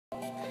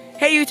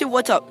Hey YouTube,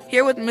 what's up?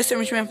 Here with Mr.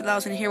 Richman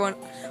 1000 here with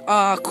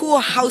a cool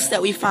house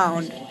that we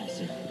found.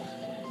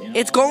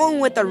 It's going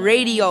with the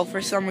radio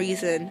for some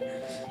reason.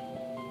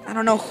 I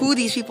don't know who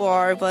these people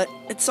are, but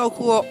it's so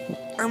cool.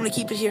 I'm gonna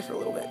keep it here for a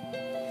little bit.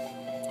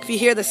 If you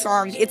hear the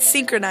song, it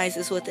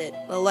synchronizes with it,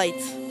 the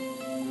lights.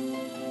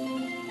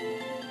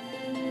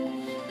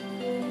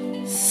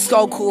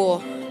 So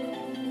cool.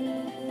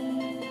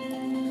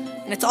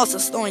 And it's also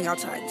snowing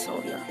outside,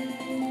 so yeah.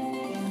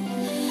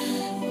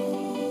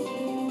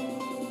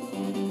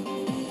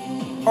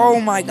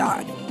 Oh my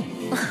god.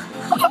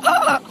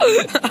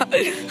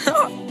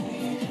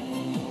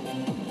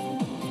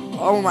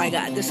 Oh my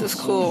god, this is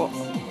cool.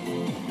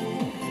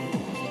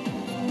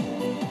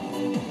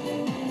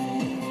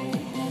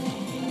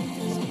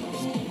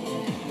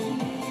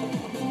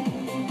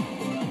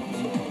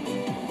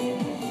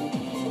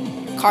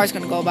 Car's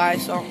gonna go by,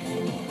 so.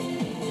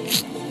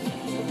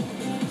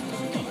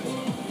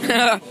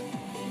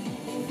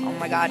 Oh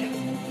my god.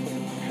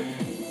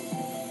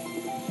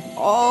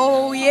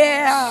 Oh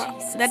yeah!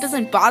 That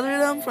doesn't bother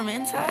them from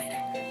inside?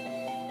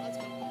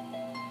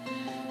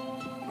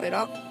 Wait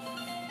up.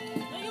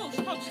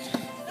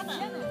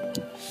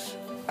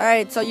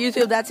 Alright, so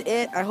YouTube, that's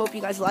it. I hope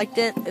you guys liked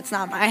it. It's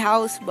not my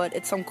house, but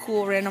it's some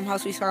cool random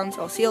house we found.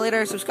 So see you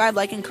later. Subscribe,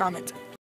 like, and comment.